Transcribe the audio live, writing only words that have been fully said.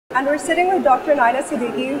And we're sitting with Dr. Naila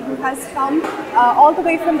Siddiqui, who has come all the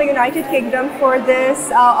way from the United Kingdom for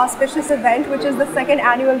this auspicious event, which is the second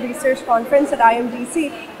annual research conference at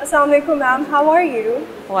IMDC. Assalamu alaikum, ma'am. How are you?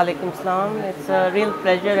 Wa alaikum salam. It's a real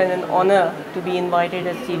pleasure and an honor to be invited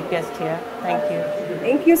as chief guest here. Thank you.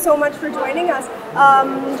 Thank you so much for joining us.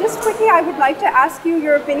 Just quickly, I would like to ask you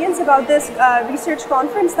your opinions about this research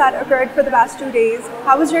conference that occurred for the past 2 days.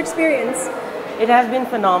 How was your experience? It has been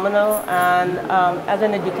phenomenal, and as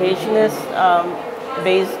an educationist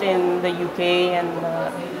based in the UK and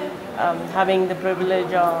having the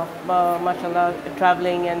privilege of, mashallah,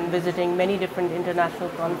 traveling and visiting many different international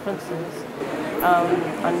conferences,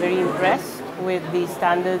 I'm very impressed with the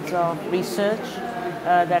standards of research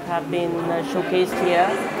that have been showcased here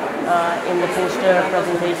in the poster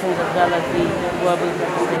presentations as well as the verbal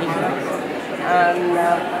presentations.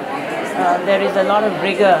 And there is a lot of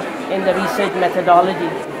rigor in the research methodology,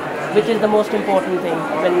 which is the most important thing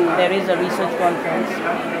when there is a research conference.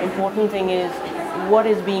 Important thing is what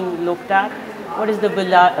is being looked at, what is the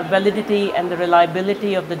validity and the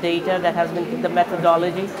reliability of the data that has been the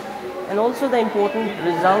methodology, and also the important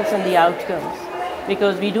results and the outcomes.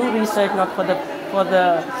 Because we do research not for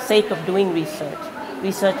the sake of doing research.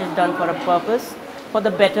 Research is done for a purpose, for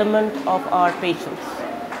the betterment of our patients.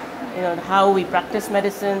 You know, how we practice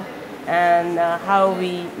medicine and how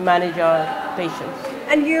we manage our patients.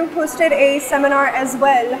 And you hosted a seminar as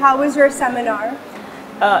well. How was your seminar?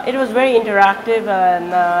 It was very interactive,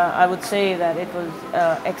 and I would say that it was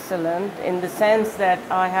excellent in the sense that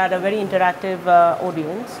I had a very interactive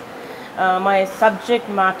audience. My subject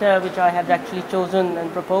matter, which I had actually chosen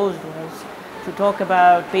and proposed, was to talk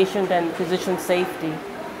about patient and physician safety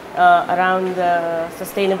around the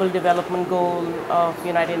Sustainable Development Goal of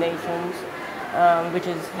United Nations, which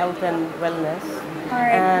is health and wellness.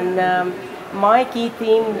 Right. And my key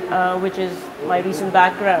theme, which is my recent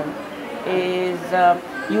background, is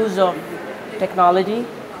use of technology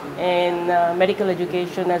in medical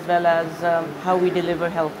education as well as how we deliver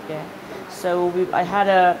healthcare. So I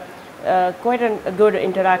had quite a good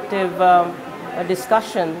interactive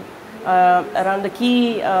discussion around the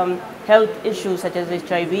key health issues such as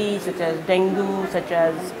HIV, such as dengue, such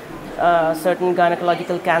as certain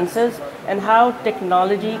gynecological cancers, and how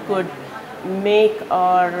technology could make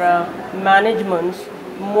our managements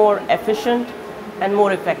more efficient and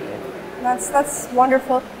more effective. That's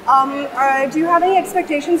wonderful. Do you have any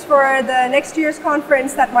expectations for the next year's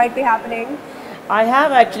conference that might be happening? I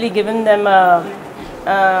have actually given them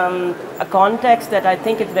a context that I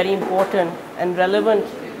think is very important and relevant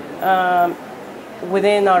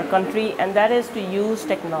within our country, and that is to use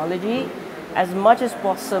technology as much as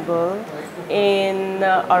possible in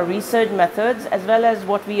our research methods as well as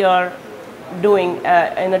what we are doing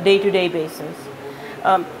in a day-to-day basis.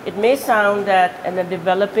 It may sound that in a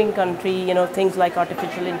developing country, you know, things like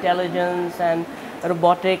artificial intelligence and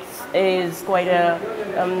robotics is quite a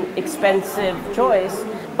expensive choice,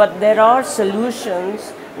 but there are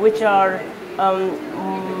solutions which are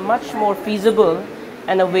much more feasible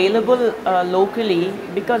and available locally,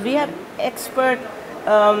 because we have expert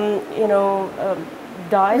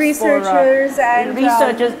researchers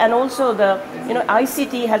and also the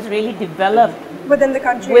ICT has really developed within the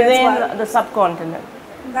country within as well. the subcontinent.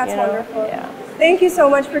 That's wonderful. Yeah. Thank you so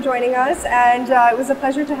much for joining us, and it was a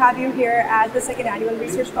pleasure to have you here at the second annual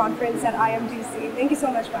research conference at IMDC. Thank you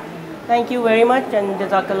so much, ma'am. Thank you very much, and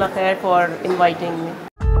Jazakallah khair for inviting me.